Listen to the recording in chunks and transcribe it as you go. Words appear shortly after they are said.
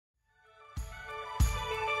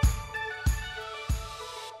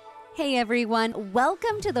Hey everyone,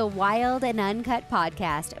 welcome to the Wild and Uncut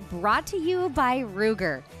podcast, brought to you by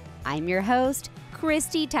Ruger. I'm your host,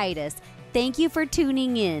 Kristy Titus. Thank you for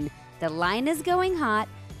tuning in. The line is going hot,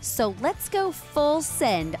 so let's go full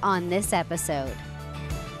send on this episode.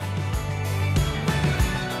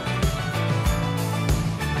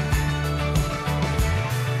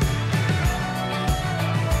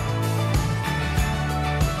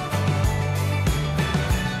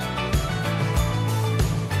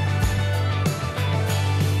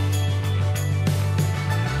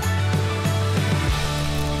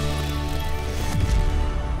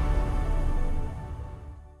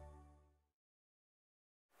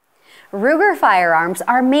 Ruger firearms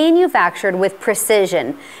are manufactured with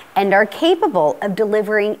precision and are capable of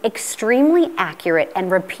delivering extremely accurate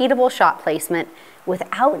and repeatable shot placement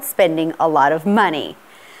without spending a lot of money.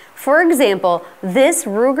 For example, this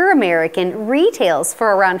Ruger American retails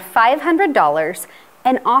for around $500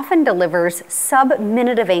 and often delivers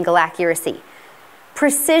sub-minute of angle accuracy.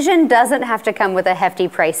 Precision doesn't have to come with a hefty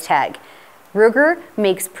price tag. Ruger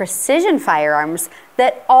makes precision firearms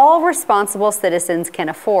that all responsible citizens can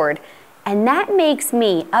afford, and that makes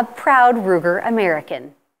me a proud Ruger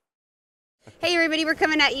American. Hey everybody, we're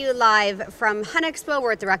coming at you live from Hunt Expo.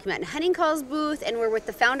 We're at the Rocky Mountain Hunting Calls booth, and we're with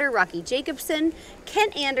the founder, Rocky Jacobsen,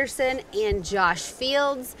 Kent Anderson, and Josh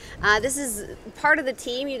Fields. This is part of the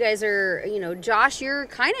team. You guys are, Josh, you're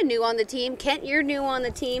kind of new on the team. Kent, you're new on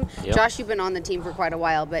the team. Yep. Josh, you've been on the team for quite a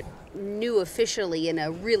while, but new officially in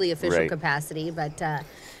a really official capacity. But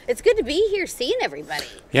it's good to be here seeing everybody.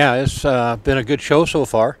 Yeah, it's been a good show so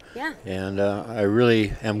far. Yeah. And I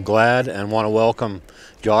really am glad and want to welcome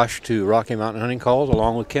Josh to Rocky Mountain Hunting Calls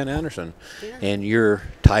along with Kent Anderson. Yeah. And your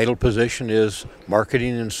title position is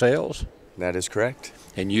marketing and sales? That is correct.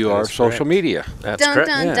 And you are social media. That's correct.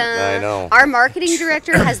 Dun, yeah. dun. I know. Our marketing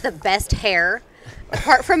director has the best hair,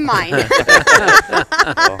 apart from mine. Well,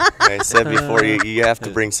 I said before, you have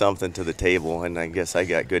to bring something to the table, and I guess I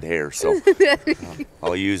got good hair, so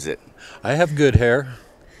I'll use it. I have good hair.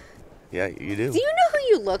 Yeah, you do. Do you know who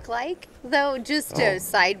you look like, though? Just a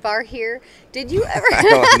sidebar here. Did you ever?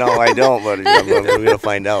 No, I don't, but I'm going to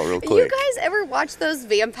find out real quick. You guys ever watch those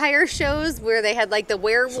vampire shows where they had like the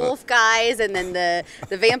werewolf guys and then the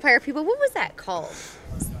vampire people? What was that called?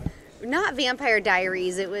 Not Vampire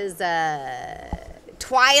Diaries. It was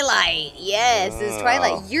Twilight. Yes, it's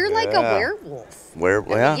Twilight. You're like a werewolf.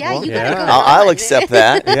 Yeah, you gotta go. I'll accept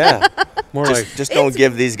that. Yeah. Just don't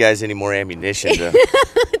give these guys any more ammunition.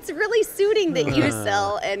 It's really suiting that you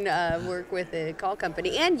sell and work with a call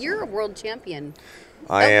company, and you're a world champion.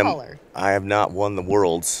 I have not won the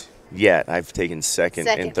worlds yet. I've taken second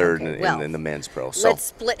and third in the men's pro. So let's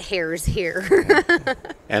split hairs here.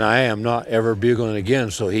 And I am not ever bugling again,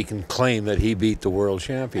 so he can claim that he beat the world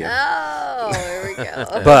champion. Oh, there we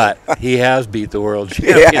go. But he has beat the world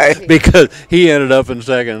champion because he ended up in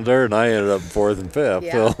second and third, and I ended up fourth and fifth.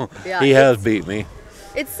 Yeah. So he has beat me.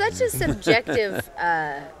 It's such a subjective,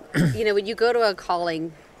 when you go to a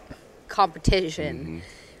calling competition,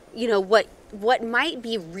 what might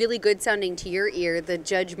be really good sounding to your ear, the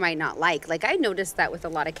judge might not like. Like, I noticed that with a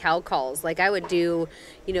lot of cow calls. Like, I would do,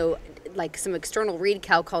 like some external reed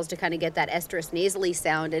cow calls to kind of get that estrus nasally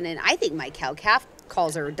sound. And then I think my cow-calf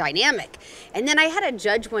calls are dynamic. And then I had a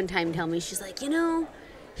judge one time tell me, she's like,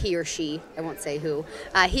 he or she, I won't say who,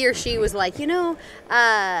 he or she was like, your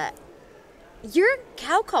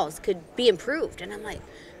cow calls could be improved. And I'm like,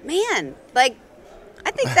 man, like,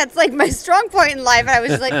 I think that's like my strong point in life. And I was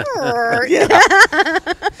just like,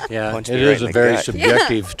 yeah, it is very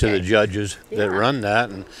subjective to the judges that run that,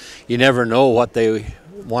 and you never know what they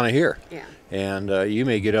want to hear. Yeah. And you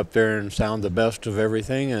may get up there and sound the best of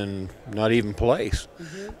everything and not even place.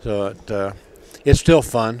 So it's still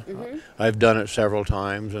fun. I've done it several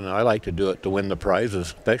times, and I like to do it to win the prizes,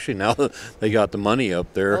 especially now that they got the money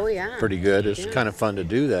up there pretty good. It's kind of fun to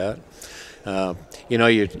do that.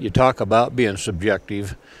 You talk about being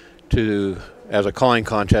subjective as a calling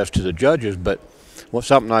contest to the judges, but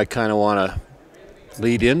something I kind of want to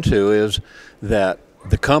lead into is that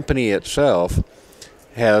the company itself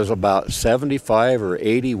has about 75 or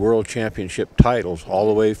 80 world championship titles, all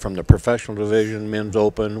the way from the professional division, men's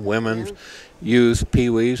open, women's, youth,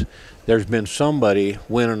 peewees. There's been somebody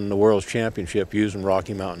winning the world championship using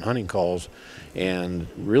Rocky Mountain Hunting Calls, and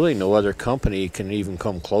really no other company can even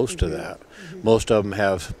come close to that. Most of them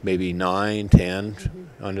have maybe 9, 10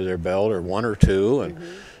 under their belt, or 1 or 2,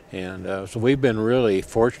 and so we've been really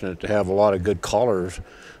fortunate to have a lot of good callers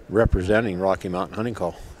representing Rocky Mountain Hunting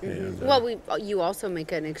Call. And, you also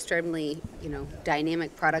make an extremely,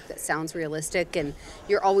 dynamic product that sounds realistic, and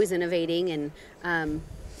you're always innovating. And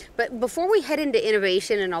But before we head into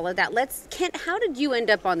innovation and all of that, Kent, how did you end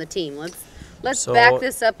up on the team? Let's back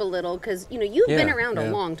this up a little, because you've been around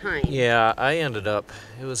a long time. Yeah, I ended up,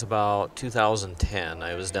 it was about 2010.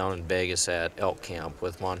 I was down in Vegas at elk camp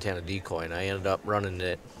with Montana Decoy, and I ended up running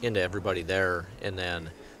it into everybody there. And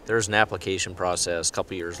then there's an application process a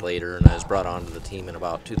couple years later, and I was brought onto the team in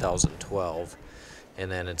about 2012.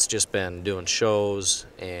 And then it's just been doing shows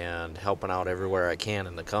and helping out everywhere I can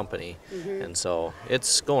in the company. And so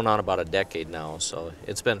it's going on about a decade now, so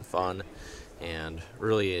it's been fun. And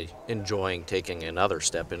really enjoying taking another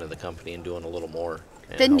step into the company and doing a little more.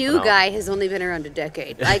 The new guy has only been around a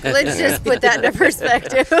decade. Like, let's just put that into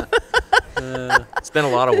perspective. It's been a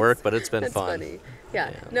lot of work, but it's been fun. Funny.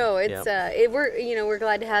 Yeah. No, it's we're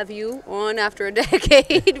glad to have you on after a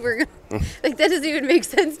decade. We're like, that doesn't even make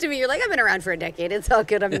sense to me. You're like, I've been around for a decade. It's all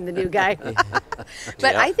good. I'm the new guy.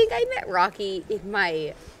 But I think I met Rocky in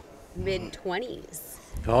my mid-20s.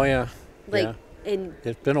 Oh yeah. And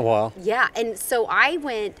it's been a while. Yeah, and so I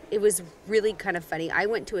went, it was really kind of funny. I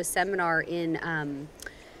went to a seminar in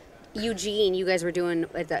Eugene. You guys were doing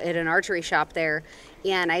at an archery shop there,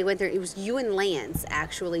 and I went there. It was you and Lance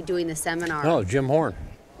actually doing the seminar. Oh, Jim Horn.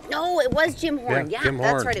 No, it was Jim Horn. Yeah, Jim that's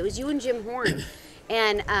Horn. right. It was you and Jim Horn.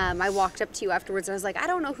 And I walked up to you afterwards. I was like, I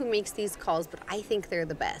don't know who makes these calls, but I think they're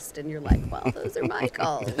the best. And you're like, well, those are my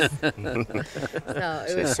calls.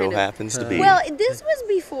 So it happens to be. Well, this was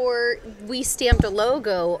before we stamped a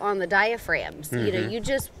logo on the diaphragms. You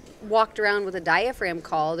just walked around with a diaphragm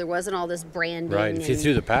call. There wasn't all this branding. Right. If you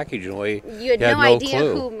threw the packaging away, you had no idea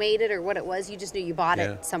clue who made it or what it was. You just knew you bought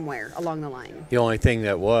it somewhere along the line. The only thing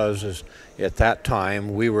that was is at that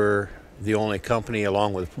time we were the only company,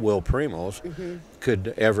 along with Will Primos,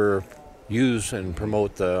 could ever use and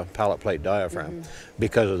promote the pallet plate diaphragm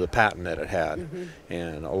because of the patent that it had.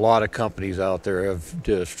 And a lot of companies out there have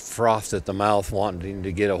just frothed at the mouth wanting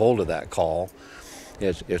to get a hold of that call.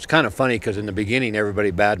 It's kind of funny because in the beginning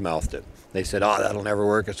everybody badmouthed it. They said, oh, that'll never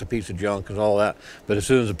work, it's a piece of junk and all that. But as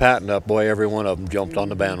soon as the patent up, boy, every one of them jumped on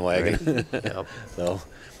the bandwagon. So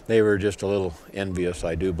they were just a little envious,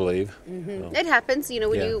 I do believe. So. It happens,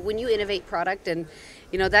 when you innovate product, and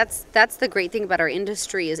that's the great thing about our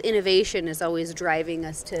industry is innovation is always driving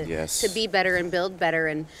us to be better and build better.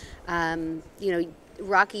 And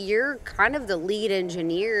Rocky, you're kind of the lead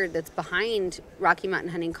engineer that's behind Rocky Mountain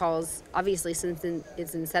Hunting Calls, obviously since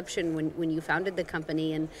its inception when you founded the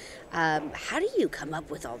company. And how do you come up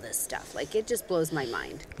with all this stuff? Like, it just blows my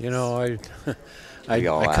mind. I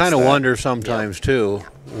kind of wonder sometimes too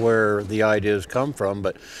where the ideas come from,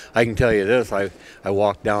 but I can tell you this: I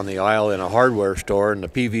walk down the aisle in a hardware store in the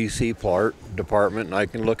PVC part department, and I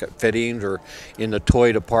can look at fittings, or in the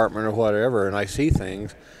toy department or whatever, and I see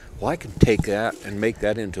things. Well, I can take that and make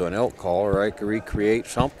that into an elk call, or I could recreate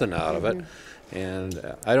something out of it. And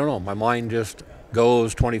I don't know, my mind just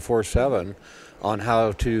goes 24/7 on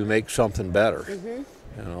how to make something better.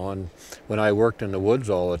 And when I worked in the woods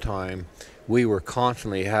all the time, we were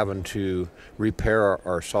constantly having to repair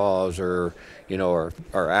our saws or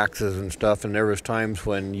our axes and stuff, and there was times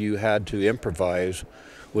when you had to improvise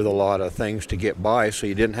with a lot of things to get by, so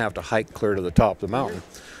you didn't have to hike clear to the top of the mountain.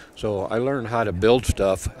 So I learned how to build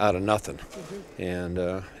stuff out of nothing,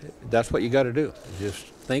 and that's what you got to do. Just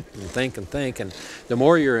think and think and think, and the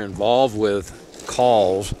more you're involved with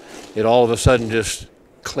calls, it all of a sudden just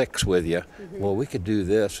clicks with you. Well, we could do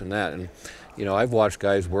this and that, and I've watched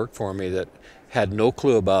guys work for me that had no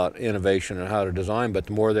clue about innovation and how to design, but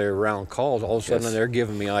the more they're around calls, all of a sudden they're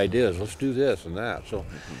giving me ideas. Let's do this and that. So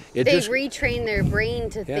they retrain their brain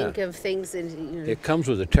to think of things in it comes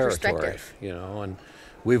with the territory, and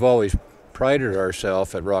we've always prided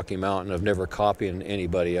ourselves at Rocky Mountain of never copying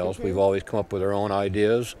anybody else. We've always come up with our own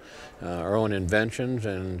ideas, our own inventions,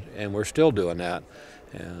 and we're still doing that.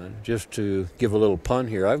 And just to give a little pun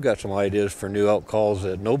here, I've got some ideas for new elk calls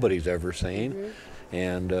that nobody's ever seen,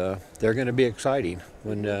 and they're going to be exciting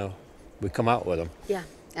when we come out with them. Yeah,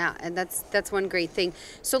 and that's one great thing.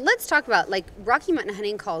 So let's talk about, like, Rocky Mountain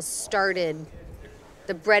Hunting Calls started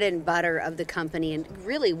the bread and butter of the company, and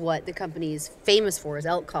really what the company is famous for is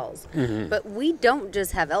elk calls. But we don't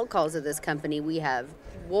just have elk calls at this company. We have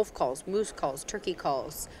wolf calls, moose calls, turkey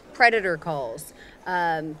calls, predator calls.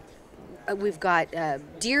 We've got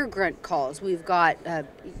deer grunt calls. We've got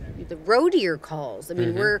the roe deer calls. I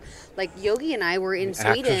mean, we're like Yogi and I were in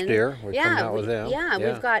Sweden. Axis deer. We've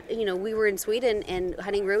got we were in Sweden and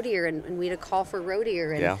hunting roe deer, and we had a call for roe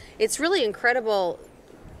deer, and it's really incredible.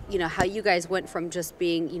 How you guys went from just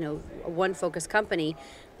being a one focused company,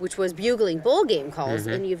 which was Bugling Bull Game Calls,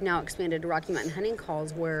 and you've now expanded to Rocky Mountain Hunting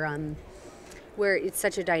Calls, where it's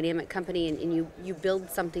such a dynamic company, and you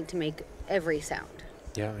build something to make every sound.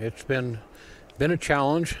 Yeah, it's been a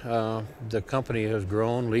challenge. The company has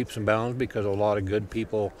grown leaps and bounds because of a lot of good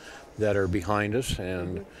people that are behind us,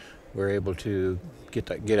 and we're able to get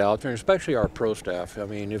out there, and especially our pro staff. I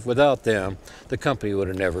mean, if without them, the company would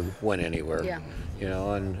have never went anywhere. Yeah. You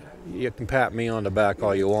know, and you can pat me on the back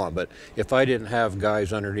all you want, but if I didn't have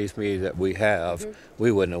guys underneath me that we have,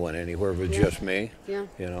 we wouldn't have went anywhere with just me. Yeah.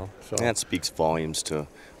 You know, so That speaks volumes to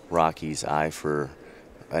Rocky's eye for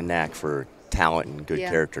a knack for talent and good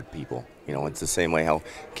charactered people. You know, it's the same way how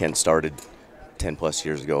Ken started 10 plus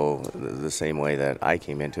years ago, the same way that I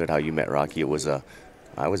came into it, how you met Rocky. It was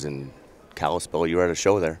I was in Kalispell, you were at a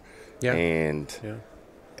show there. Yeah. And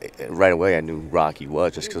right away I knew Rocky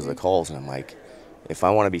was just because of the calls, and I'm like, if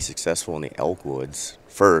I want to be successful in the elk woods,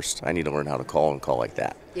 first I need to learn how to call and call like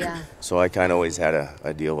that. Yeah. So I kind of always had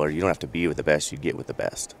a deal where you don't have to be with the best, you get with the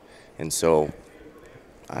best. And so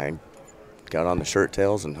I got on the shirt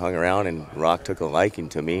tails and hung around, and Rock took a liking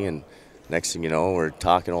to me, and next thing you know, we're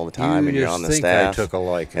talking all the time, and you're on the think staff. I took a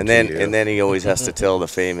liking and then to you. and then he always has to tell the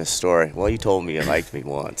famous story. Well, you told me you liked me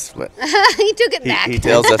once, but He took it back. he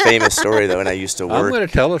tells a famous story though, when I used to I'm work going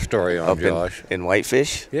to tell a story on up Josh. in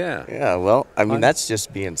Whitefish. Yeah. Yeah, well, I mean, that's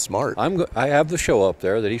just being smart. I have the show up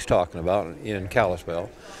there that he's talking about in Kalispell,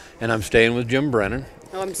 and I'm staying with Jim Brennan.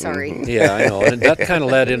 Oh, I'm sorry. Yeah, I know, and that kind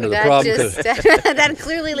of led into the That problem just because that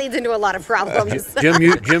clearly leads into a lot of problems. Jim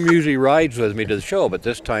usually rides with me to the show, but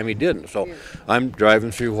this time he didn't. So I'm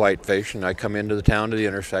driving through Whitefish, and I come into the town to the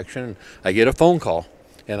intersection, and I get a phone call,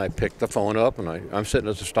 and I pick the phone up, and I'm sitting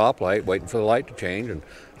at the stoplight waiting for the light to change, and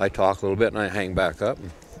I talk a little bit, and I hang back up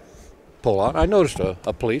and pull out. I noticed a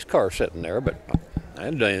police car sitting there, but I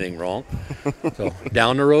hadn't done anything wrong. So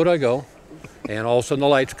down the road I go, and all of a sudden the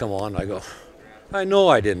lights come on, and I go, I know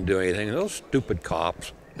I didn't do anything. Those stupid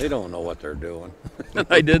cops, they don't know what they're doing.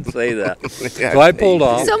 I did say that. Yeah, So I pulled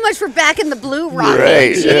off. So much for back in the blue, Rocky.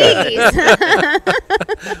 Right, Jeez.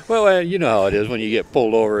 Well, you know how it is when you get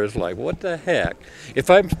pulled over. It's like, what the heck? If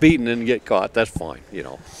I'm speeding and get caught, that's fine, you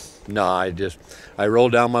know. No, I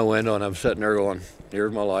rolled down my window, and I'm sitting there going,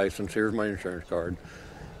 here's my license, here's my insurance card.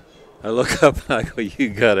 I look up and I go, you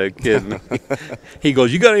gotta kid me. He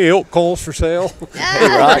goes, you got any elk calls for sale?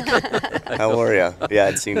 Hey, Rock, how are you? Yeah,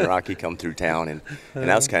 I'd seen Rocky come through town, and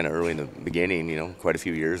that was kind of early in the beginning, you know, quite a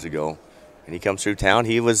few years ago. And he comes through town.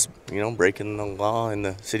 He was, you know, breaking the law in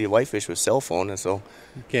the city of Whitefish with cell phone, and so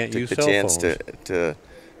You can't took use the cell chance phones. to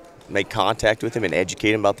make contact with him and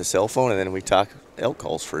educate him about the cell phone, and then we talk elk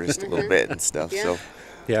calls for just a little bit and stuff. Yeah. So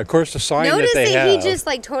Yeah, of course, the sign Notice that they that have. he just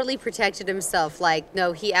like totally protected himself. Like,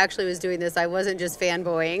 no, he actually was doing this. I wasn't just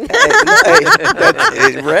fanboying.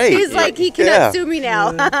 right. He's like, he cannot Yeah. sue me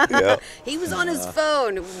now. Yeah. He was on his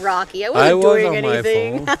phone, Rocky. I I wasn't was doing on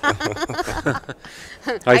anything. my phone.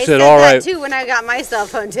 I said, said all that right. too when I got my cell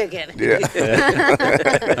phone ticket. Yeah.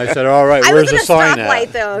 I said, all right, I where's was the in a sign stoplight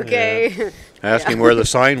at? though, okay? I asked him where the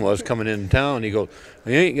sign was coming into town. He goes,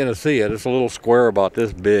 you ain't going to see it. It's a little square about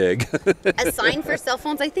this big. A sign for cell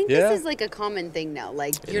phones. I think Yeah. this is like a common thing now.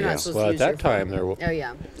 Like you're Yeah. not supposed Well, to at use that your time, phone. there Oh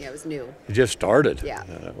yeah, it was new. it just started. Yeah.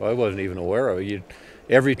 Well, I wasn't even aware of it.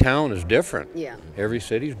 Every town is different. Yeah. Every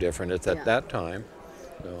city's different. It's Yeah. at that time.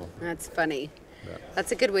 So, That's funny.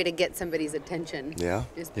 That's a good way to get somebody's attention. Yeah.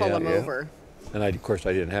 Just pull Yeah. them Yeah. over. and of course,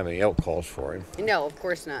 I didn't have any elk calls for him. No, of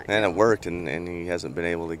course not. And it worked, and he hasn't been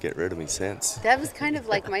able to get rid of me since. That was kind of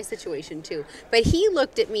like my situation too. But he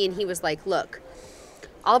looked at me and he was like, look,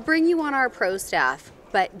 I'll bring you on our pro staff,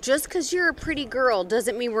 but just because you're a pretty girl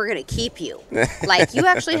doesn't mean we're going to keep you. Like, you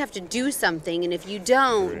actually have to do something, and if you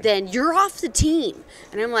don't, then you're off the team.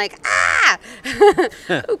 And I'm like,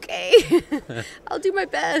 okay, I'll do my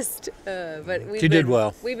best. But You did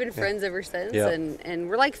well. We've been friends ever since, Yeah. and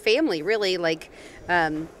we're like family, really. Like,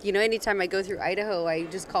 you know, anytime I go through Idaho, I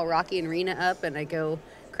just call Rocky and Rena up, and I go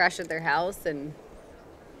crash at their house, and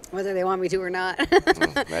whether they want me to or not.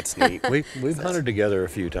 That's neat. We've hunted together a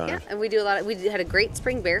few Yeah, times. and we do a lot. We had a great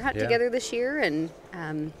spring bear hunt Yeah. together this year, and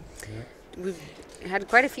we've had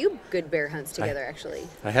quite a few good bear hunts together, actually.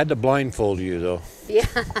 I had to blindfold you though. Yeah,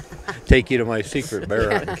 Take you to my secret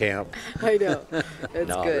bear hunting camp. I know. That's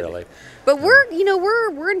Not good. really. But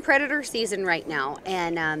we're in predator season right now,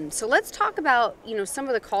 and so let's talk about some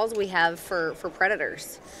of the calls we have for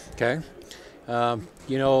predators. Okay.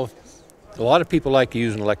 A lot of people like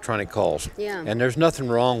using electronic calls. Yeah. And there's nothing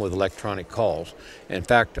wrong with electronic calls. In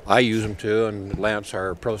fact, I use them too, and Lance,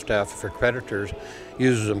 our pro staff for predators,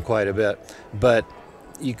 uses them quite a bit. But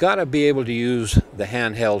you got to be able to use the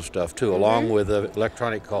handheld stuff too, along with the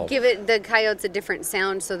electronic calls. Give the coyotes a different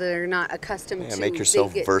sound so they're not accustomed to. Make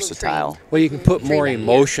yourself they get a little versatile. trained. Well, you can put more Train them,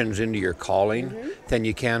 yeah. emotions into your calling than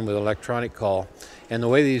you can with electronic call. And the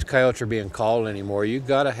way these coyotes are being called anymore, you've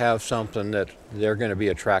got to have something that they're going to be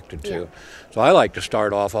attracted to. Yeah. So I like to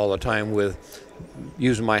start off all the time with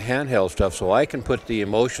using my handheld stuff so I can put the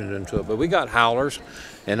emotions into it. But we got howlers,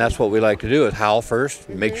 and that's what we like to do is howl first,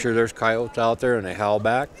 make sure there's coyotes out there and they howl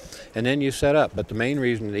back, and then you set up. But the main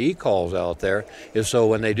reason the e-call's out there is so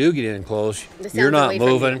when they do get in close, you're not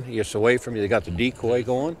moving, it's away from you. They got the decoy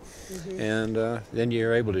going, and then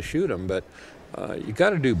you're able to shoot them. But you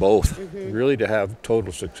got to do both really to have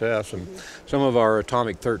total success. And some of our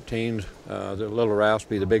Atomic 13s, the little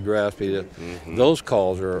raspy, the big raspy, those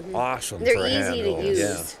calls are awesome. They're for easy to handholds.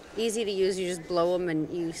 use. Yeah. Easy to use. You just blow them and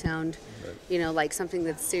you sound, you know, like something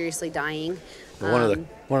that's seriously dying. One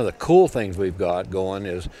of the cool things we've got going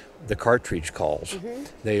is the cartridge calls.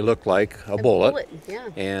 They look like a bullet, yeah.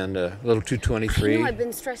 and a little 223. I know, I've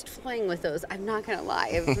been stressed flying with those. I'm not gonna lie.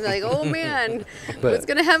 I'm like, oh man, what's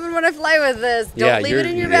gonna happen when I fly with this? Don't leave it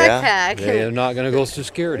in your backpack. They're not gonna go to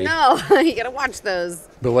security. No, you gotta watch those.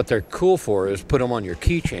 But what they're cool for is put them on your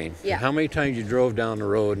keychain. Yeah. How many times you drove down the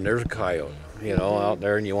road and there's a coyote, you know, out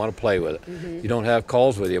there, and you want to play with it. You don't have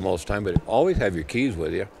calls with you most of the time, but always have your keys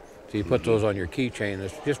with you. So you put those on your keychain.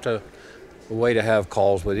 It's just a way to have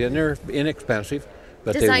calls with you, and they're inexpensive,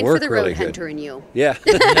 but Designed they work for the really road good. hunter in you. Yeah.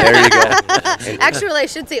 There you go. Actually, I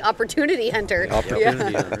should say opportunity hunter.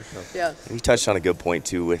 Opportunity hunter. Yeah. You touched on a good point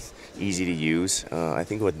too with easy to use. I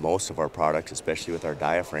think with most of our products, especially with our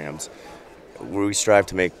diaphragms, we strive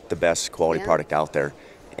to make the best quality product out there.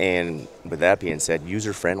 And with that being said,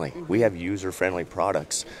 user-friendly. We have user-friendly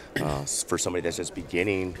products for somebody that's just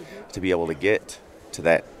beginning to be able to get to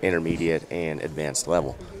that intermediate and advanced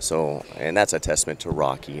level. So, and that's a testament to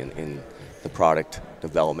Rocky and the product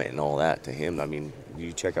development and all that to him. I mean,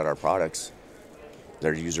 you check out our products,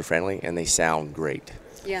 they're user-friendly and they sound great.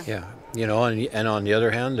 Yeah. Yeah, you know, and on the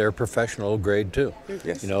other hand, they're professional grade too.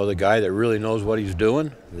 Yes. You know, the guy that really knows what he's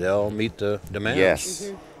doing, they'll meet the demands.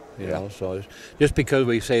 Yes. You know, so just because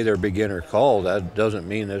we say they're beginner call, that doesn't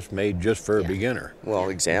mean it's made just for a beginner. Well,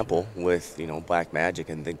 example with, you know, Black Magic,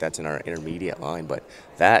 and I think that's in our intermediate line, but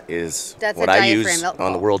that's what I use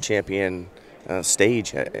on the world champion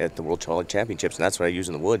stage at the World Championships, and that's what I use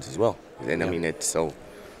in the woods as well. And I mean, it's so,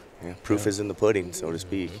 proof is in the pudding, so to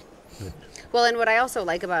speak. Well, and what I also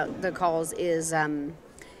like about the calls is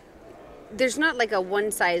there's not like a one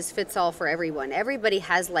size fits all for everyone. Everybody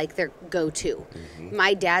has like their go-to.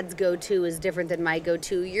 My dad's go-to is different than my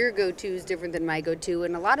go-to. Your go-to is different than my go-to.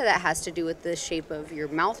 And a lot of that has to do with the shape of your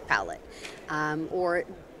mouth palate or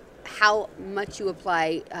how much you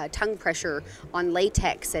apply tongue pressure on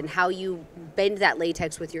latex and how you bend that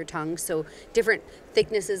latex with your tongue. So different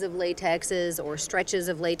thicknesses of latexes or stretches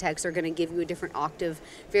of latex are going to give you a different octave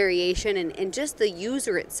variation. And just the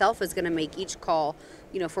user itself is going to make each call,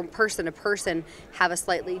 you know, from person to person, have a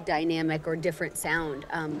slightly dynamic or different sound,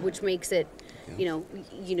 which makes it, you know,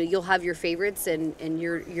 you'll have your favorites and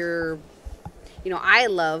your, you know, I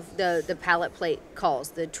love the palate plate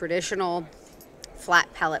calls, the traditional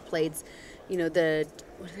flat palate plates, you know, they're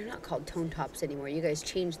not called tone tops anymore. You guys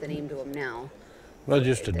changed the name to them now. Well,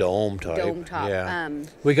 just a dome type. Dome top. Yeah.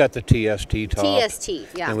 We got the TST top. TST,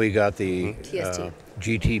 yeah. And we got the TST.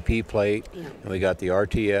 GTP plate. Yeah. And we got the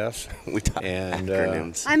RTS. We talk and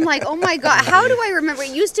acronyms. I'm like, oh my God, how do I remember?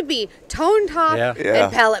 It used to be tone top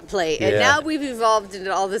and palate plate. And now we've evolved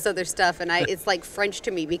into all this other stuff. And it's like French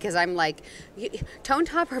to me because I'm like, tone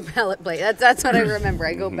top or palate plate? That's what I remember.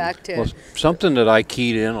 I go back to. Well, something that I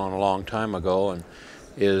keyed in on a long time ago and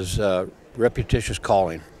is repetitious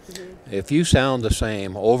calling. If you sound the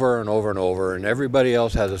same over and over and over, and everybody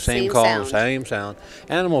else has the same call, sound. same sound,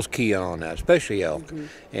 animals key in on that, especially elk.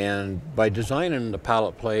 And by designing the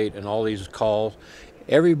palate plate and all these calls,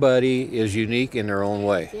 everybody is unique in their own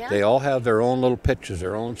way. Yeah. They all have their own little pitches,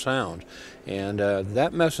 their own sounds. And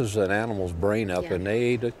that messes an animal's brain up, and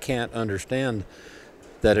they can't understand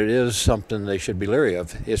that it is something they should be leery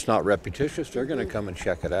of. It's not repetitious. They're going to come and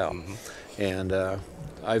check it out. And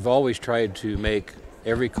I've always tried to make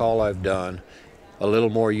every call I've done a little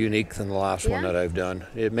more unique than the last one that I've done.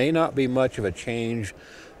 It may not be much of a change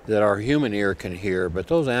that our human ear can hear, but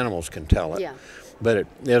those animals can tell it. Yeah. But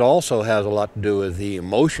it also has a lot to do with the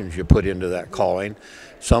emotions you put into that calling.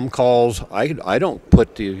 Some calls, I don't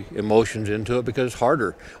put the emotions into it because it's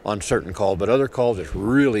harder on certain calls, but other calls it's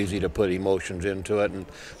real easy to put emotions into it. And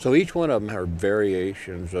so each one of them are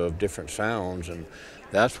variations of different sounds, and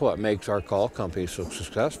that's what makes our call company so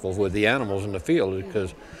successful with the animals in the field,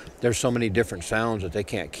 because there's so many different sounds that they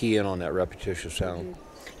can't key in on that repetitious sound.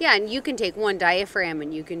 Yeah, and you can take one diaphragm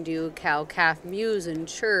and you can do cow-calf mews and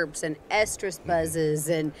chirps and estrus buzzes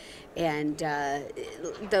and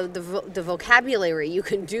the vocabulary you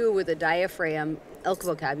can do with a diaphragm. Elk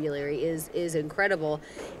vocabulary is incredible,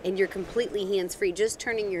 and you're completely hands-free. Just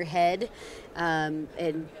turning your head and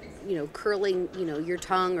curling your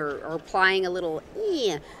tongue or applying a little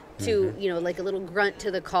to like a little grunt to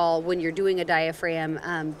the call when you're doing a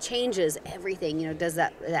diaphragm changes everything. Does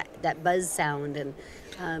that buzz sound, and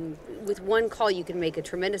with one call you can make a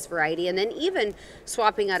tremendous variety. And then even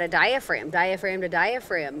swapping out a diaphragm to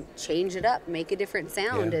diaphragm, change it up, make a different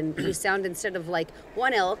sound, and you sound, instead of like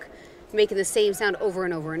one elk making the same sound over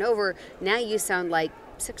and over and over, now you sound like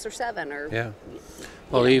 6 or 7 or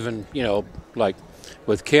well, even like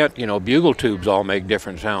with Kent, bugle tubes all make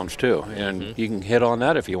different sounds too, and you can hit on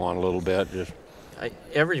that if you want a little bit.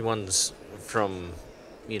 Everyone's from,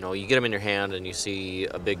 you get them in your hand and you see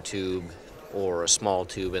a big tube or a small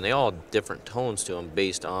tube, and they all have different tones to them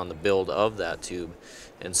based on the build of that tube.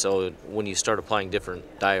 And so when you start applying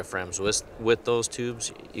different diaphragms with those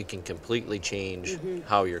tubes, you can completely change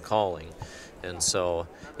how you're calling. And so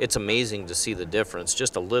it's amazing to see the difference.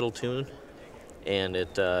 Just a little tune, and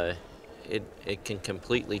it can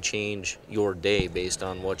completely change your day based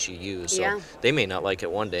on what you use. So they may not like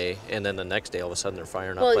it one day, and then the next day all of a sudden they're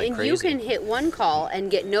firing up like crazy. Well, and you can hit one call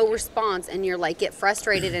and get no response, and you're like, get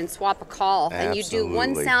frustrated and swap a call. And you do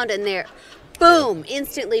one sound and they're boom,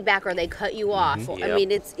 instantly back, or they cut you off. I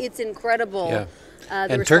mean, it's incredible. Yeah.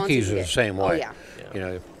 And turkeys are the same way.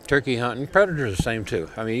 Turkey hunting, predators are the same too.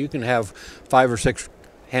 I mean, you can have 5 or 6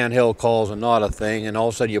 handheld calls and not a thing, and all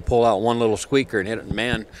of a sudden you pull out one little squeaker and hit it, and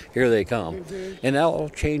man, here they come. And that all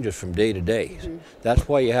changes from day to day. That's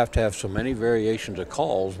why you have to have so many variations of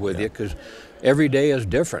calls with you, because every day is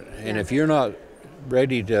different. And if you're not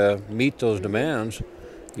ready to meet those demands,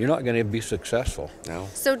 you're not going to be successful.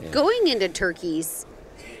 So going into turkeys,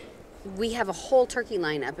 we have a whole turkey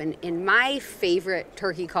lineup, and my favorite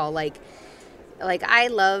turkey call, like I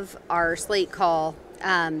love our slate call,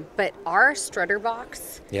 but our strutter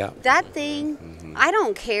box, that thing, I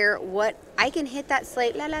don't care what, I can hit that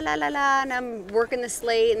slate, la la la la la, and I'm working the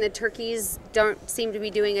slate, and the turkeys don't seem to be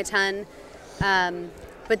doing a ton.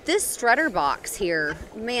 But this strutter box here,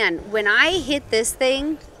 man, when I hit this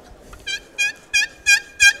thing,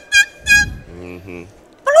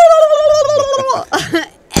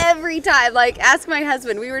 every time, like, ask my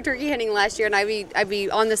husband. We were turkey hunting last year, and I'd be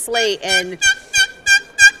on the slate and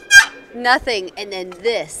nothing, and then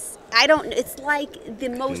this. It's like the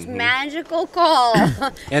most magical call.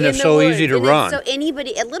 And it's so easy to run. So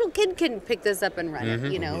a little kid can pick this up and run it.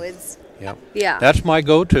 It's That's my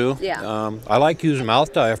go-to. I like using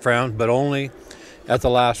mouth diaphragms, but only at the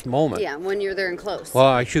last moment. Yeah, when you're there and close. Well,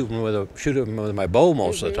 I shoot them with my bow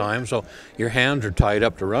most of the time, so your hands are tied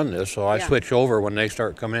up to run this. So I switch over when they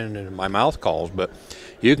start coming in into my mouth calls. But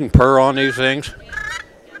you can purr on these things.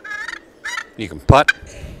 You can putt,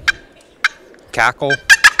 cackle.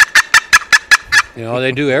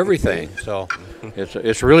 They do everything. So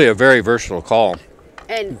it's really a very versatile call.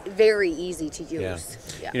 And very easy to use.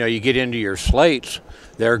 You get into your slates,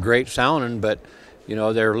 they're great sounding, but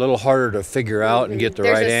they're a little harder to figure out and get the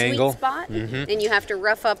right angle. There's a sweet spot, and you have to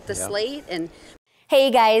rough up the slate. And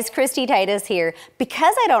hey guys, Kristy Titus here.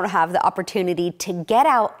 Because I don't have the opportunity to get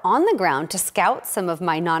out on the ground to scout some of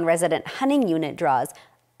my non-resident hunting unit draws,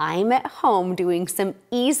 I'm at home doing some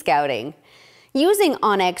e-scouting. Using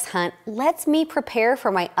onX Hunt lets me prepare for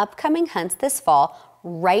my upcoming hunts this fall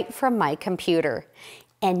right from my computer.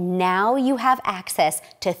 And now you have access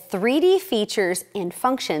to 3D features and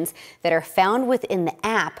functions that are found within the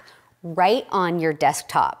app right on your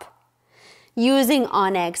desktop. Using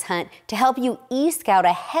onX Hunt to help you e-scout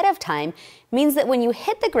ahead of time means that when you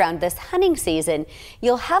hit the ground this hunting season,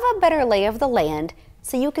 you'll have a better lay of the land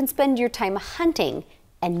so you can spend your time hunting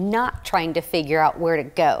and not trying to figure out where to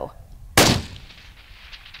go.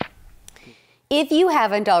 If you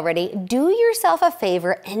haven't already, do yourself a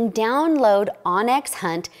favor and download onX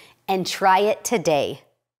Hunt and try it today.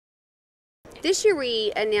 This year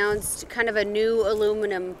we announced kind of a new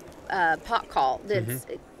aluminum pot call that's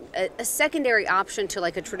a secondary option to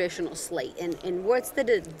like a traditional slate. And what's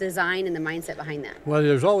the design and the mindset behind that? Well,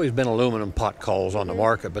 there's always been aluminum pot calls on the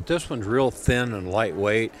market, but this one's real thin and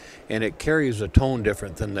lightweight, and it carries a tone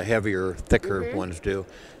different than the heavier, thicker ones do.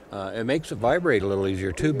 It makes it vibrate a little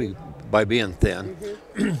easier too by being thin.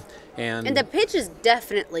 And the pitch is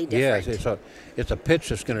definitely different. Yes, it's a pitch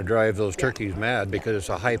that's going to drive those turkeys mad, because it's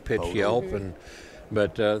a high-pitched yelp, and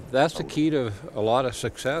But that's the key to a lot of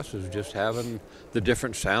success, is just having the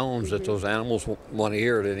different sounds that those animals want to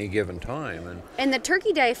hear at any given time. And the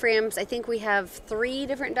turkey diaphragms, I think we have 3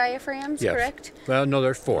 different diaphragms, Yes. correct? Well, no,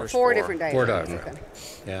 there's 4. 4 different diaphragms. 4 diaphragms.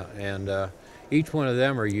 Okay. Yeah, and each one of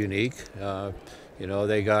them are unique. You know,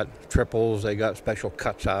 they got triples, they got special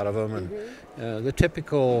cuts out of them, and the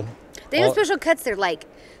typical. They have special cuts. They're like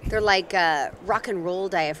rock and roll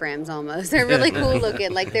diaphragms almost. They're really cool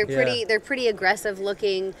looking. Like they're pretty. Yeah. They're pretty aggressive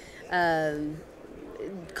looking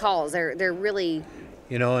calls. They're really.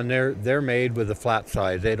 You know, and they're made with the flat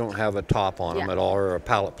sides. They don't have a top on them Yeah. at all, or a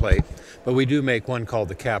pallet plate. But we do make one called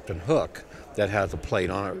the Captain Hook that has a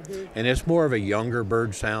plate on it, and it's more of a younger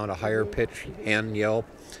bird sound, a higher pitch hen yelp.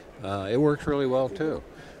 It works really well too.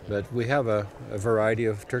 But we have a variety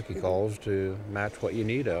of turkey calls to match what you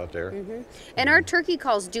need out there. And our turkey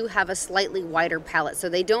calls do have a slightly wider palate, so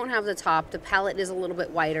they don't have the top. The palate is a little bit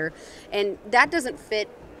wider, and that doesn't fit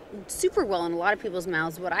super well in a lot of people's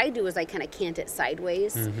mouths. What I do is I kind of cant it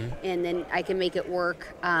sideways, and then I can make it work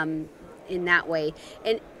in that way.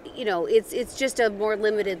 And you know, it's just a more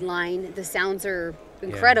limited line. The sounds are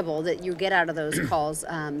incredible that you get out of those calls.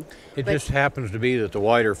 It just happens to be that the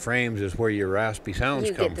wider frames is where your raspy sounds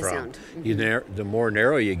You come get the from. sound. The more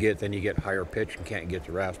narrow you get, then you get higher pitch and can't get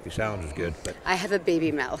the raspy sound as good. But I have a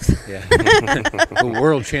baby mouth. yeah, the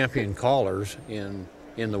world champion callers in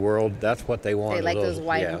the world, that's what they want. They like those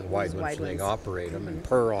wide, wide those ones. wide They ones. operate them and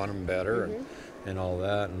purr on them better and all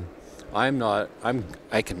that. And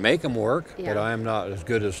I can make them work, but Yeah. I'm not as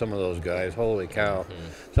good as some of those guys. Holy cow.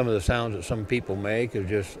 Some of the sounds that some people make is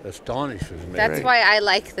just astonishes me. That's why I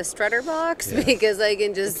like the strutter box, because I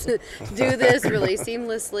can just do this really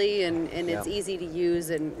seamlessly, and it's easy to use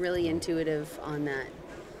and really intuitive on that.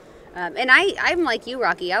 And I'm like you,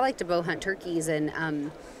 Rocky. I like to bow hunt turkeys,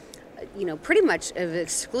 and you know, pretty much have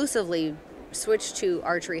exclusively switched to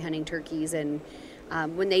archery hunting turkeys. And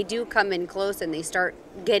when they do come in close and they start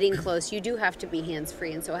getting close, you do have to be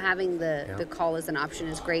hands-free. And so having the call as an option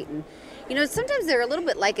is great. And, you know, sometimes they're a little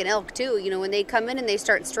bit like an elk too. You know, when they come in and they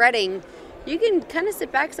start strutting, you can kind of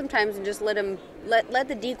sit back sometimes and just let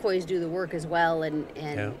the decoys do the work as well,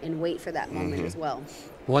 and wait for that moment as well.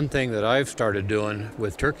 One thing that I've started doing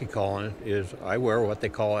with turkey calling is I wear what they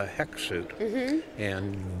call a hex suit,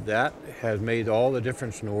 and that has made all the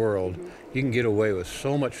difference in the world. You can get away with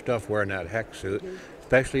so much stuff wearing that hex suit,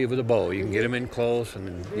 especially with a bow. You can get them in close,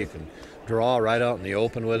 and you can draw right out in the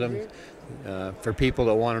open with them. For people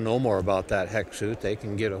that want to know more about that hex suit, they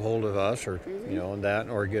can get a hold of us, or you know, that,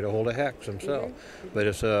 or get a hold of Hex themselves. But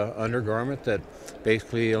it's a undergarment that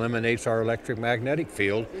basically eliminates our electromagnetic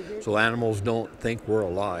field, so animals don't think we're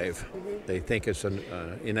alive. They think it's an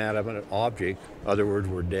inanimate object. In other words,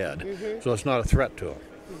 we're dead. So it's not a threat to them.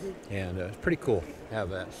 And it's pretty cool to have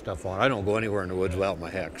that stuff on. I don't go anywhere in the woods without my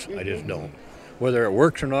Hex. I just don't. Whether it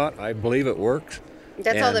works or not, I believe it works.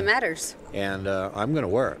 That's all that matters. And I'm going to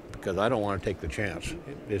wear it, because I don't want to take the chance.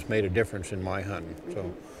 It's made a difference in my hunting.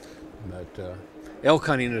 So, but elk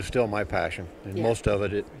hunting is still my passion, and most of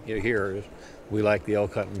it here is we like the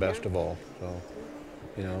elk hunting best of all. So,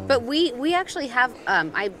 you know. But we actually have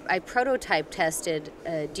I prototype tested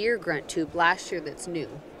a deer grunt tube last year that's new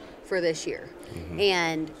for this year,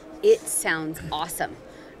 and it sounds awesome.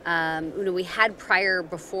 You know, we had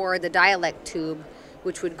before the dialect tube,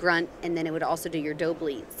 which would grunt, and then it would also do your doe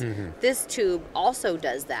bleeds. This tube also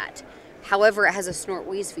does that. However, it has a snort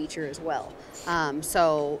wheeze feature as well.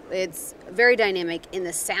 So it's very dynamic, and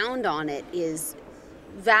the sound on it is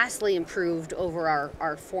vastly improved over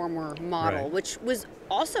our former model, which was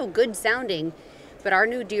also good sounding, but our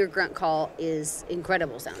new deer grunt call is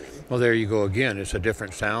incredible sounding. Well, there you go again. It's a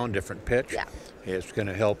different sound, different pitch. Yeah. It's going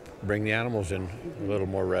to help bring the animals in a little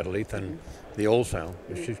more readily than the old sound.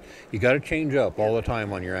 It's just, you got to change up all the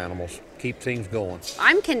time on your animals. Keep things going.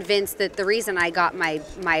 I'm convinced that the reason I got my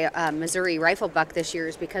Missouri rifle buck this year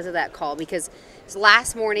is because of that call. Because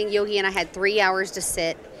last morning, Yogi and I had 3 hours to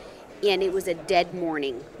sit, and it was a dead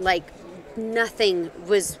morning. Like nothing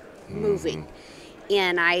was moving.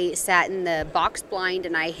 And I sat in the box blind,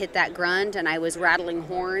 and I hit that grunt, and I was rattling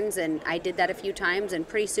horns, and I did that a few times, and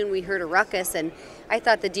pretty soon we heard a ruckus, and I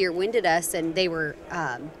thought the deer winded us, and they were,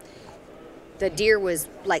 the deer was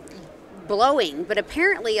like blowing, but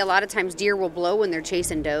apparently a lot of times deer will blow when they're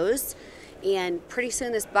chasing does, and pretty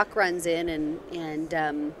soon this buck runs in,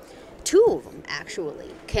 and two of them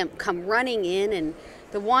actually come running in, and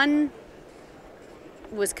the one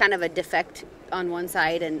was kind of a defect on one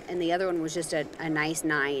side, and the other one was just a nice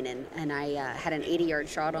 9, and I had an 80-yard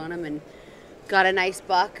shot on him and got a nice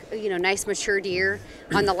buck, you know, nice mature deer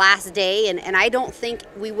on the last day, and I don't think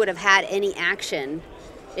we would have had any action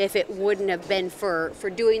if it wouldn't have been for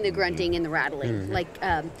doing the grunting and the rattling. Like,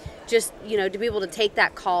 just, you know, to be able to take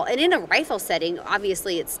that call. And in a rifle setting,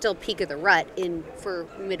 obviously it's still peak of the rut for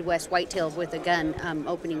Midwest whitetail with a gun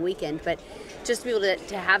opening weekend. But just to be able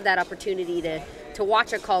to have that opportunity to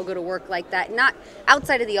watch a call go to work like that, not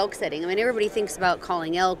outside of the elk setting. I mean, everybody thinks about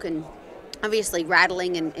calling elk, and obviously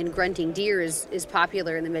rattling and grunting deer is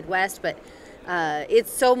popular in the Midwest, but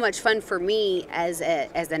it's so much fun for me as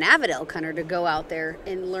an avid elk hunter to go out there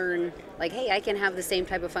and learn, like, hey, I can have the same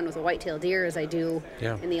type of fun with a whitetail deer as I do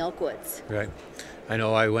in the elk woods. Right. I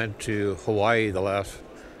know I went to Hawaii the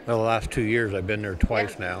last 2 years. I've been there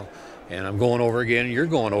twice now. And I'm going over again. You're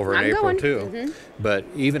going over in April too. But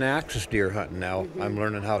even axis deer hunting now, I'm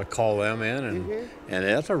learning how to call them in, and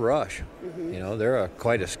that's a rush. You know, they're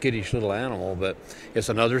quite a skittish little animal, but it's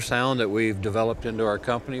another sound that we've developed into our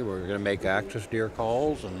company. We're going to make axis deer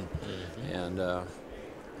calls, and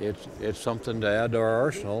it's something to add to our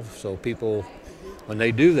arsenal. So people, when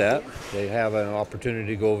they do that, they have an opportunity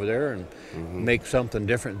to go over there and make something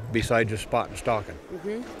different besides just spot and stalking.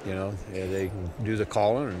 You know, they can do the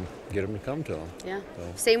calling and get them to come to them. Yeah.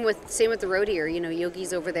 So. Same with the roe deer. You know,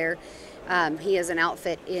 Yogi's over there. He has an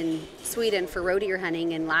outfit in Sweden for roe deer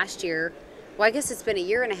hunting, and last year, well, I guess it's been a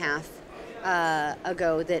year and a half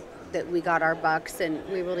ago that we got our bucks and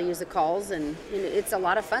we were able to use the calls, and it's a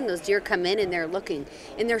lot of fun. Those deer come in and they're looking,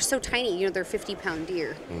 and they're so tiny, you know, they're 50-pound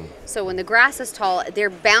deer. So when the grass is tall, they're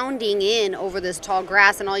bounding in over this tall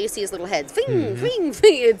grass, and all you see is little heads. Fing, fing,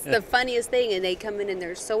 fing. It's the funniest thing, and they come in and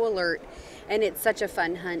they're so alert, and it's such a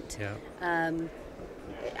fun hunt. And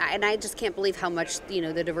I just can't believe how much, you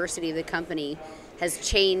know, the diversity of the company has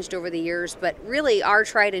changed over the years, but really our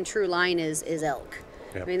tried and true line is elk.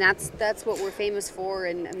 I mean, that's what we're famous for,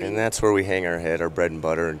 and I mean, and that's where we hang our head, our bread and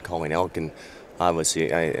butter, and calling elk. And obviously,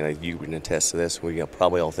 you can attest to this. We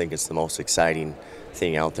probably all think it's the most exciting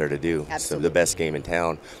thing out there to do. Absolutely. It's the best game in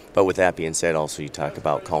town. But with that being said, also you talk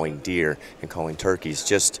about calling deer and calling turkeys.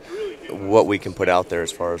 Just what we can put out there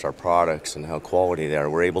as far as our products and how quality they are.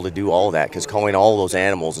 We're able to do all that because calling all those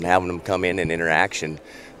animals and having them come in and interaction.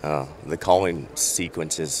 The calling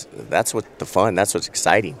sequences. That's what the fun. That's what's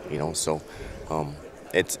exciting. You know. So.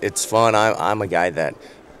 It's fun. I'm a guy that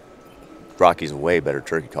Rocky's a way better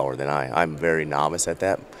turkey caller than I. I'm very novice at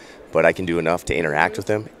that, but I can do enough to interact with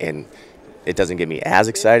them, and it doesn't get me as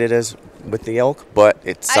excited as with the elk, but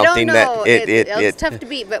it's something that it's tough to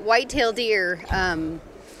beat. But whitetail deer,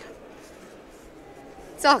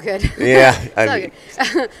 it's all good. Yeah, it's all good.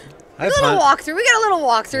 We got a little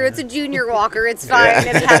walkthrough. It's a junior walker. It's fine.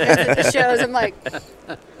 It happens at the shows. I'm like,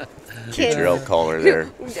 kid. Your elk caller there.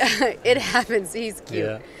 It happens. He's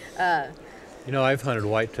cute. Yeah. You know, I've hunted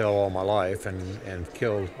whitetail all my life and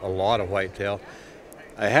killed a lot of whitetail.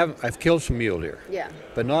 I've killed some mule deer. Yeah.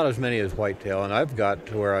 But not as many as whitetail, and I've got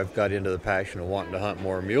to where I've got into the passion of wanting to hunt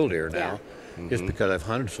more mule deer now, just because I've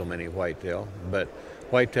hunted so many whitetail. But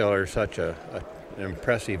whitetail are such an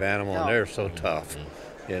impressive animal, and they're so tough.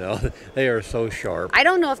 You know, they are so sharp. I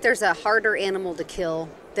don't know if there's a harder animal to kill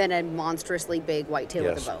than a monstrously big whitetail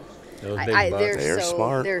with a bow. Those big bucks. They're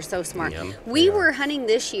smart. They're so smart. We were hunting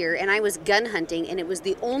this year, and I was gun hunting, and it was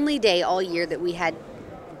the only day all year that we had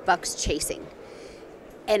bucks chasing.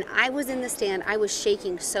 And I was in the stand. I was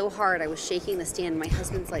shaking so hard. I was shaking the stand. My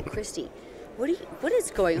husband's like, Kristy, what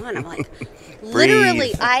is going on? I'm like,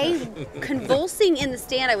 literally, I'm convulsing in the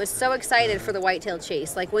stand. I was so excited for the whitetail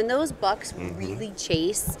chase. Like, when those bucks really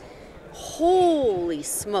chase, holy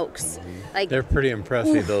smokes. Like, they're pretty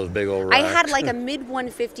impressive, those big old racks. I had like a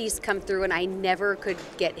mid-150s come through, and I never could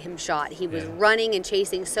get him shot. He was running and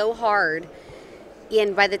chasing so hard.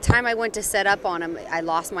 And by the time I went to set up on him, I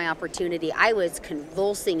lost my opportunity. I was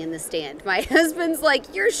convulsing in the stand. My husband's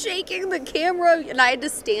like, you're shaking the camera. And I had to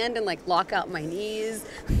stand and like lock out my knees.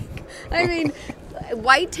 I mean,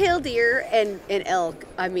 whitetail deer and elk,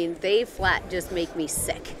 I mean, they flat just make me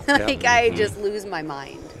sick. Like, I just lose my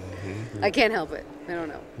mind. I can't help it. I don't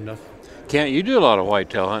know. Nothing. Can't you do a lot of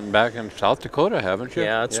whitetail hunting back in South Dakota, haven't you?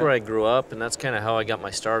 Yeah, that's where I grew up, and that's kind of how I got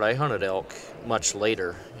my start. I hunted elk much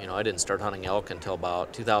later. You know, I didn't start hunting elk until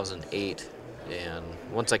about 2008, and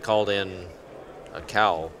once I called in a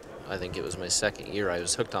cow, I think it was my second year, I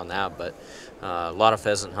was hooked on that. But a lot of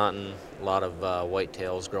pheasant hunting, a lot of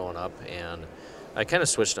whitetails growing up, and I kind of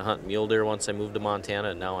switched to hunting mule deer once I moved to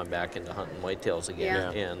Montana, and now I'm back into hunting whitetails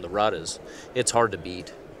again. Yeah. And the rut it's hard to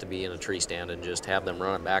beat. To be in a tree stand and just have them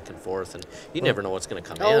running back and forth, and you never know what's going to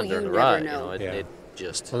come in during the rut. Know. You know, it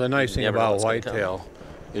just. Well, the nice thing about whitetail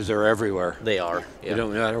is they're everywhere. They are. It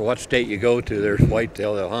don't matter what state you go to, there's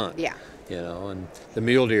whitetail they'll hunt. Yeah. You know, and the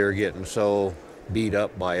mule deer are getting so beat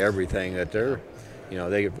up by everything that they're you know,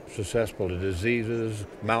 they get susceptible to diseases,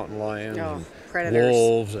 mountain lions, and predators.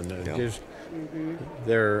 wolves, and just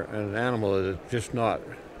they're an animal that's just not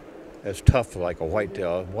as tough like a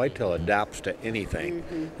whitetail. Whitetail adapts to anything.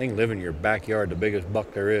 They can live in your backyard, the biggest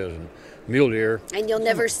buck there is, and mule deer. And you'll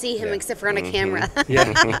never see him except for on a camera.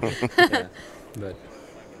 Yeah. But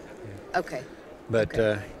Okay.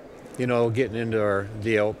 But you know, getting into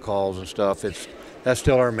the elk calls and stuff, that's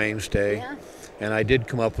still our mainstay. Yeah. And I did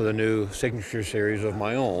come up with a new signature series of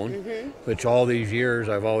my own, which all these years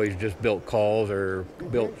I've always just built calls or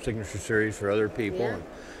built signature series for other people. Yeah.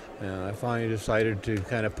 And I finally decided to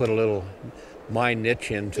kind of put a little my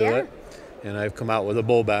niche into Yeah. it. And I've come out with a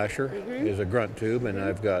bull basher is a grunt tube, and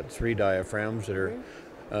I've got 3 diaphragms that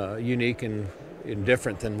are unique and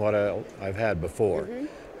different than what I've had before.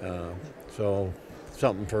 So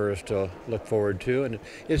something for us to look forward to, and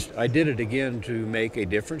I did it again to make a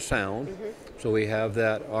different sound, so we have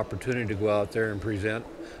that opportunity to go out there and present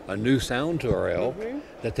a new sound to our elk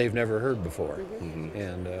that they've never heard before.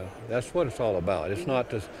 And that's what it's all about. It's not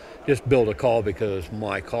to just build a call because it's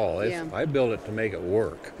my call. I build it to make it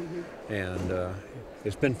work. And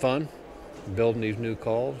it's been fun building these new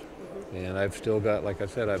calls, and I've still got, like I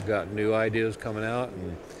said, I've got new ideas coming out,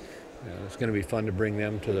 and it's going to be fun to bring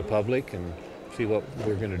them to the public and see what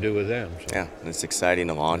we're going to do with them. So. Yeah, and it's exciting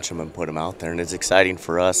to launch them and put them out there, and it's exciting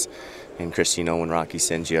for us. And Kristy, you know, when Rocky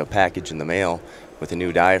sends you a package in the mail with a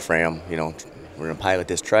new diaphragm, you know, we're going to pilot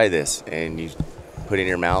this, try this, and you put it in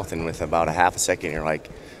your mouth, and with about a half a second, you're like,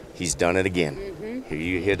 he's done it again. Here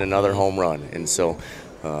you hit another home run. And so,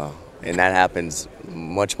 and that happens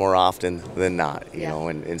much more often than not, you know,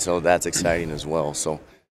 and so that's exciting as well. So.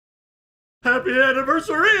 Happy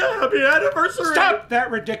anniversary! Happy anniversary! Stop that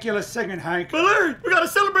ridiculous singing, Hank. But Larry, we gotta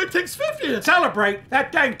celebrate Tink's 50th! Celebrate?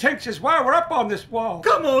 That dang Tinks is why we're up on this wall.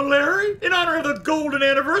 Come on, Larry! In honor of the golden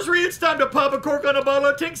anniversary, it's time to pop a cork on a bottle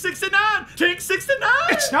of Tink 69! Tink 69!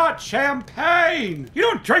 It's not champagne! You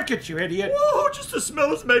don't drink it, you idiot! Whoa, just the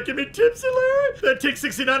smell is making me tipsy, Larry! That Tink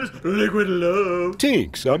 69 is liquid love!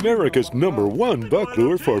 Tinks, America's #1 buck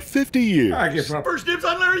lure for 50 years. I give up. First dibs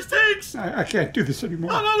on Larry's Tinks! I can't do this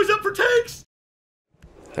anymore. I'm always up for Tinks!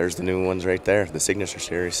 There's the new ones right there, the signature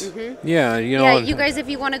series. Yeah, you know. Yeah, you guys, if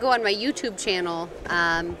you want to go on my YouTube channel,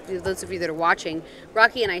 those of you that are watching,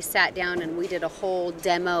 Rocky and I sat down and we did a whole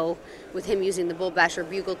demo with him using the Bull Basher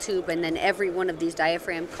bugle tube, and then every one of these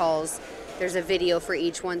diaphragm calls, there's a video for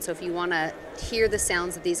each one. So if you want to hear the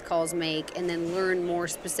sounds that these calls make and then learn more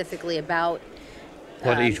specifically about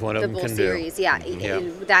what each one of the them bull can series, do.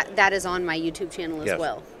 that is on my YouTube channel as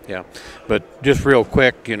well. Yeah, but just real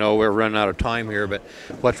quick, you know, we're running out of time here, but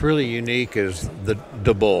what's really unique is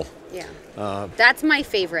the bull. Yeah, that's my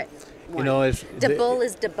favorite one. You know, the bull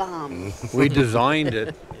is the bomb. We designed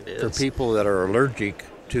it for people that are allergic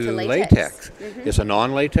to latex. It's a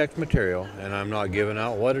non-latex material, and I'm not giving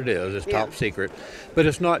out what it is. It's top secret. But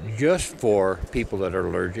it's not just for people that are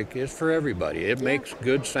allergic. It's for everybody. It makes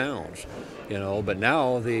good sounds, you know. But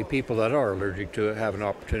now the people that are allergic to it have an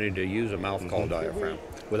opportunity to use a mouth call diaphragm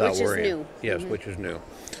without worrying. Which is new. Yes, which is new.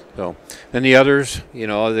 So, and the others, you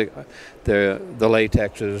know, the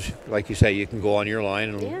latex is, like you say, you can go on your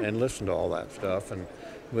line and listen to all that stuff, and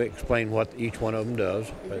we explain what each one of them does.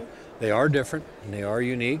 But they are different, and they are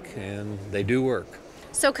unique, and they do work.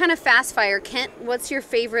 So, kind of fast fire, Kent. What's your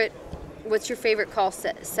favorite call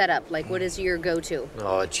setup? Like, what is your go-to?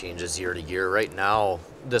 Oh, it changes year to year. Right now,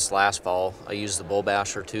 this last fall, I used the Bull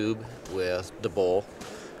Basher tube with the bull.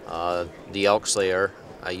 The elk slayer,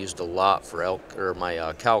 I used a lot for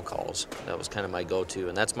my cow calls. That was kind of my go-to,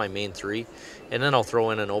 and that's my main 3. And then I'll throw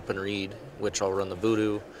in an open reed, which I'll run the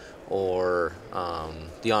voodoo or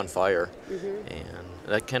the on fire, and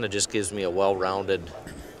that kind of just gives me a well-rounded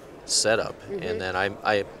setup. And then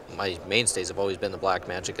my mainstays have always been the Black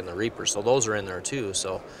Magic and the Reaper, so those are in there too.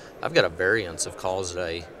 So I've got a variance of calls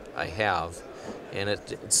that I have, and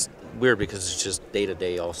it's weird because it's just day to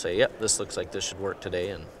day. I'll say, yep, this looks like this should work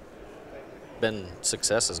today, and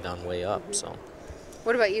success has gone way up. So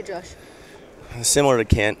What about you, Josh? Similar to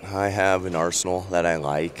Kent, I have an arsenal that I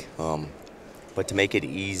like, but to make it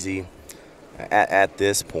easy, at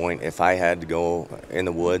this point, if I had to go in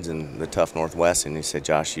the woods in the tough Northwest and you said,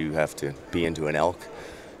 Josh, you have to be into an elk,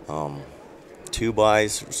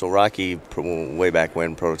 2-bys, so Rocky, way back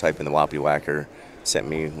when, prototyping the Whoppity Whacker, sent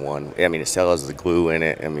me one. I mean, it still has the glue in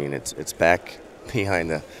it. I mean, it's back behind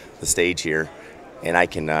the stage here, and I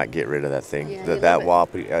cannot get rid of that thing. Yeah, that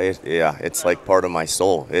Whoppity, it's like part of my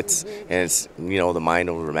soul. It's and it's, you know, the mind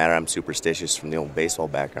over matter. I'm superstitious from the old baseball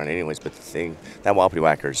background, anyways. But the thing, that Whoppity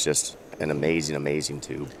Whacker is just an amazing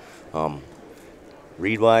tube.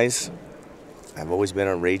 Reed-wise, I've always been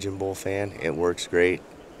a Raging Bull fan. It works great.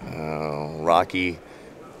 Rocky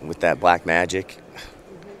with that black magic,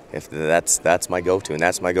 if that's my go-to, and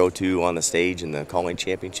that's my go-to on the stage in the calling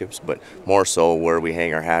championships, but more so where we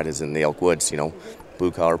hang our hat is in the elk woods,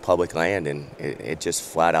 blue collar public land, and it just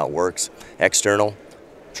flat out works. External,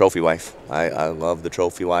 trophy wife. I love the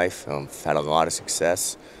trophy wife. Had a lot of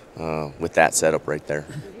success with that setup right there.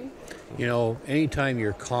 Anytime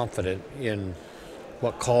you're confident in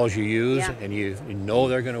what calls you use and you know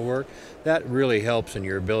they're going to work, that really helps in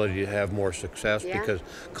your ability to have more success, because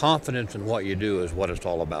confidence in what you do is what it's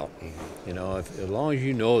all about. As long as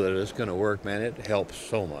you know that it's going to work, man, it helps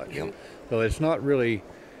so much. So it's not really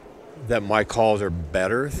that my calls are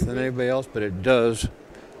better than anybody else, but it does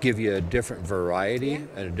give you a different variety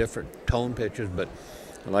and a different tone pitches. But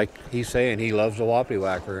like he's saying, he loves the Whoppity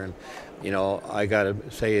Whacker, and I got to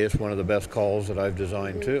say it's one of the best calls that I've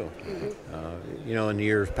designed too. In the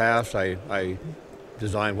years past, I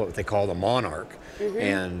designed what they call the Monarch,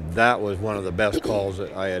 and that was one of the best calls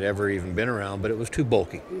that I had ever even been around, but it was too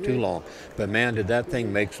bulky, too long. But man, did that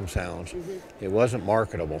thing make some sounds. It wasn't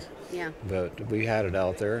marketable, but we had it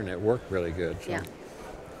out there and it worked really good. So.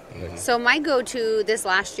 So my go-to this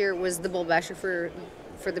last year was the Bull Basher for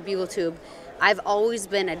the Bugle Tube. I've always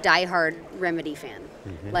been a diehard Remedy fan.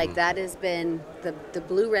 Like, that has been the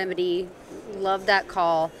Blue Remedy. Love that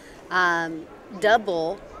call.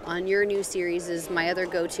 Double on your new series is my other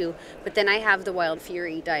go-to, but then I have the Wild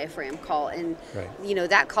Fury diaphragm call, and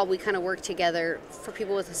that call we kind of work together for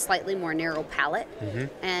people with a slightly more narrow palate.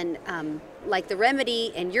 And like the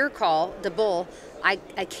Remedy and your call, the Bull, I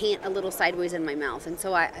can't a little sideways in my mouth, and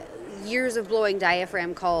so years of blowing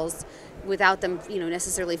diaphragm calls without them,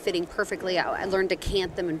 necessarily fitting perfectly, I learned to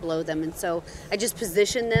cant them and blow them, and so I just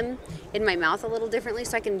position them in my mouth a little differently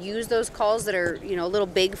so I can use those calls that are, a little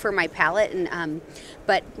big for my palate. And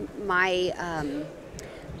but my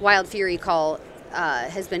Wild Fury call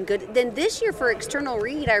has been good. Then this year for external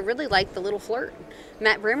read, I really like the Little Flirt,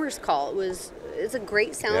 Matt Brimmer's call. It's a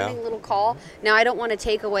great sounding little call. Now, I don't want to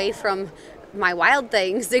take away from my Wild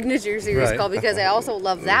Thing signature series call, because I also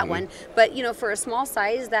love that one. But for a small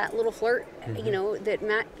size, that Little Flirt, that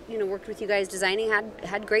Matt worked with you guys designing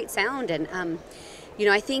had great sound. And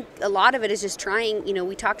I think a lot of it is just trying.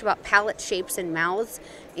 We talked about palate shapes and mouths,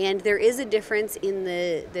 and there is a difference in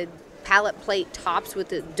the palate plate tops with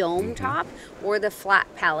the dome top or the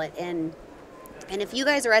flat palate. And if you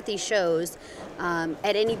guys are at these shows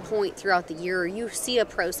at any point throughout the year, or you see a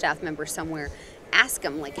pro staff member somewhere, ask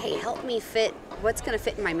them, like, hey, help me fit what's going to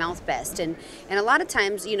fit in my mouth best. And a lot of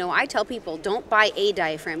times, I tell people, don't buy a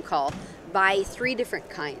diaphragm call, buy 3 different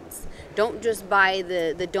kinds. Don't just buy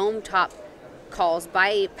the dome top calls, buy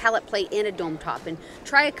a palate plate and a dome top, and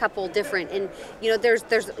try a couple different. And there's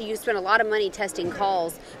you spend a lot of money testing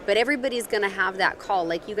calls, but everybody's going to have that call.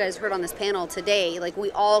 Like you guys heard on this panel today, like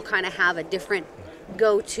we all kind of have a different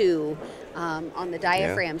go-to on the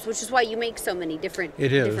diaphragms, which is why you make so many different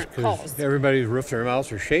calls. Everybody's roofs or mouths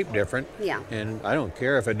are shaped different. Yeah. And I don't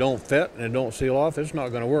care if it don't fit and it don't seal off, it's not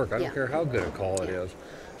going to work. I don't care how good a call it is.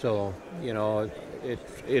 So,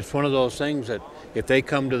 it's one of those things that if they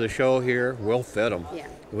come to the show here, we'll fit them. Yeah.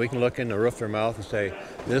 We can look in the roof of their mouth and say,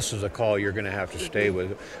 this is a call you're going to have to stay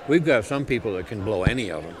with. We've got some people that can blow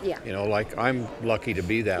any of them. Yeah. Like I'm lucky to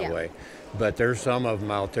be that way. But there's some of them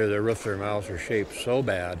out there, their roofs of their mouths are shaped so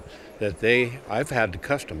bad that I've had to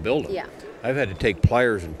custom build them. Yeah. I've had to take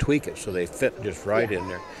pliers and tweak it so they fit just right in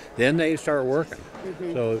there. Then they start working.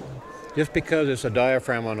 So just because it's a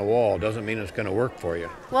diaphragm on the wall doesn't mean it's going to work for you.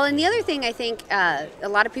 Well, and the other thing, I think a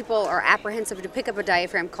lot of people are apprehensive to pick up a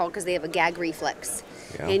diaphragm call because they have a gag reflex.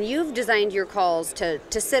 Yeah. And you've designed your calls to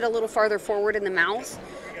sit a little farther forward in the mouth,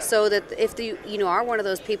 so that if you are one of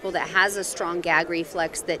those people that has a strong gag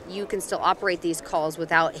reflex, that you can still operate these calls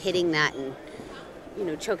without hitting that and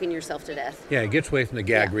choking yourself to death. Yeah, it gets away from the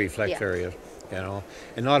gag reflex areas,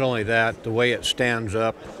 And not only that, the way it stands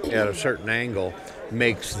up at a certain angle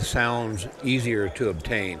makes the sounds easier to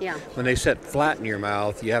obtain. Yeah. When they sit flat in your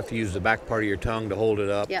mouth, you have to use the back part of your tongue to hold it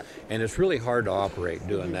up. Yep. And it's really hard to operate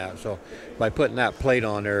doing that. So by putting that plate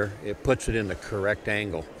on there, it puts it in the correct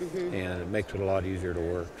angle, and it makes it a lot easier to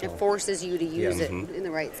work. So. It forces you to use it in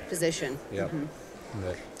the right position. Yep.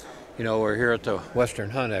 But, we're here at the Western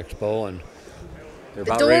Hunt Expo, and they're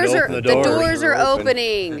about ready to open the doors. The doors are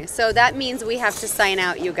opening, so that means we have to sign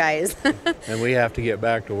out, you guys. And we have to get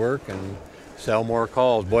back to work and sell more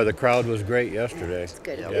calls. Boy, the crowd was great yesterday. It's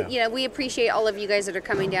good. Yeah. You know, we appreciate all of you guys that are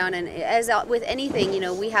coming down, and as with anything, you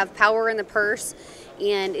know, we have power in the purse,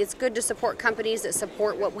 and it's good to support companies that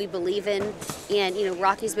support what we believe in. And you know,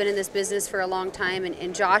 Rocky's been in this business for a long time,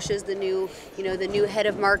 and Josh is the new, you know, the new head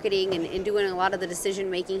of marketing and doing a lot of the decision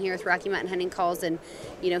making here with Rocky Mountain Hunting Calls. And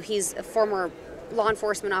you know, he's a former law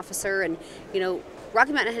enforcement officer, and you know,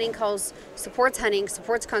 Rocky Mountain Hunting Calls supports hunting,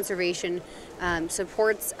 supports conservation,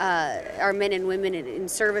 supports our men and women in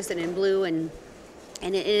service and in blue, and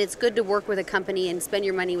it's good to work with a company and spend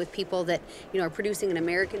your money with people that, you know, are producing an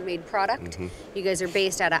American-made product. You guys are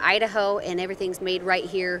based out of Idaho, and everything's made right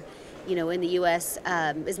here, you know, in the U.S.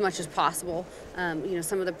 As much as possible. You know,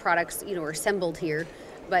 some of the products, you know, are assembled here.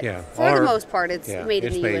 But for the most part, it's made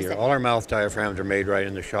in the USA. All our mouth diaphragms are made right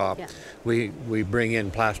in the shop. Yeah. We bring in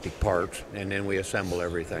plastic parts, and then we assemble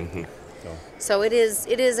everything. So it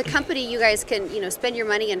is a company you guys can, you know, spend your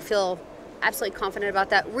money and feel absolutely confident about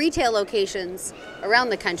that. Retail locations around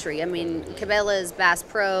the country. I mean, Cabela's, Bass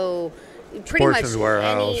Pro, pretty Sportsman's much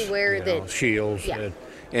Warehouse, anywhere you know, that Shields, Yeah.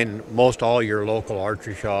 and most all your local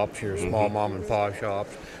archery shops, your small mom and pop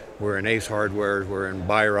shops. We're in Ace Hardwares, we're in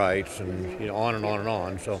Buy Rights, and you know, on and on and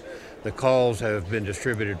on. So the calls have been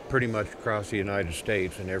distributed pretty much across the United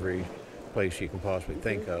States in every place you can possibly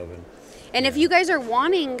think of. And if you guys are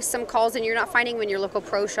wanting some calls and you're not finding them in your local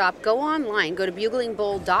pro shop, go online, go to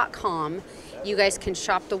buglingbull.com. You guys can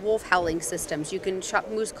shop the wolf howling systems. You can shop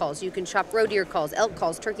moose calls. You can shop roe deer calls, elk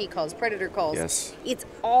calls, turkey calls, predator calls. Yes. It's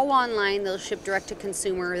all online. They'll ship direct to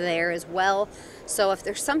consumer there as well. So if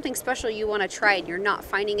there's something special you want to try and you're not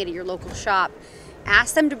finding it at your local shop,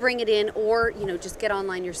 ask them to bring it in, or you know, just get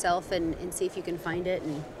online yourself and see if you can find it.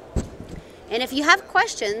 And if you have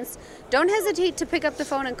questions, don't hesitate to pick up the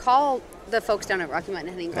phone and call the folks down at Rocky Mountain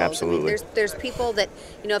Hunting Calls. Absolutely. I mean, there's people that,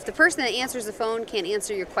 you know, if the person that answers the phone can't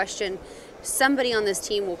answer your question, somebody on this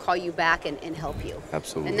team will call you back and help you.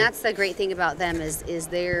 Absolutely. And that's the great thing about them is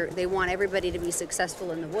they want everybody to be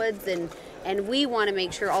successful in the woods, and we want to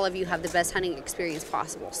make sure all of you have the best hunting experience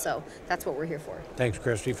possible. So that's what we're here for. Thanks,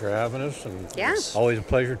 Kristy, for having us. And Yeah. always a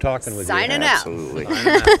pleasure talking with you. Signing out. Absolutely.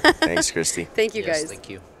 Thanks, Kristy. Thank you, Yes, guys. thank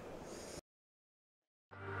you.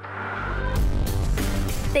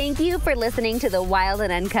 Thank you for listening to the Wild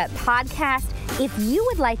and Uncut podcast. If you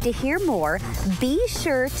would like to hear more, be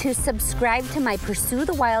sure to subscribe to my Pursue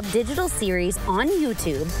the Wild digital series on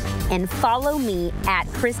YouTube and follow me at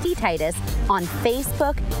Kristy Titus on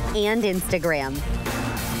Facebook and Instagram.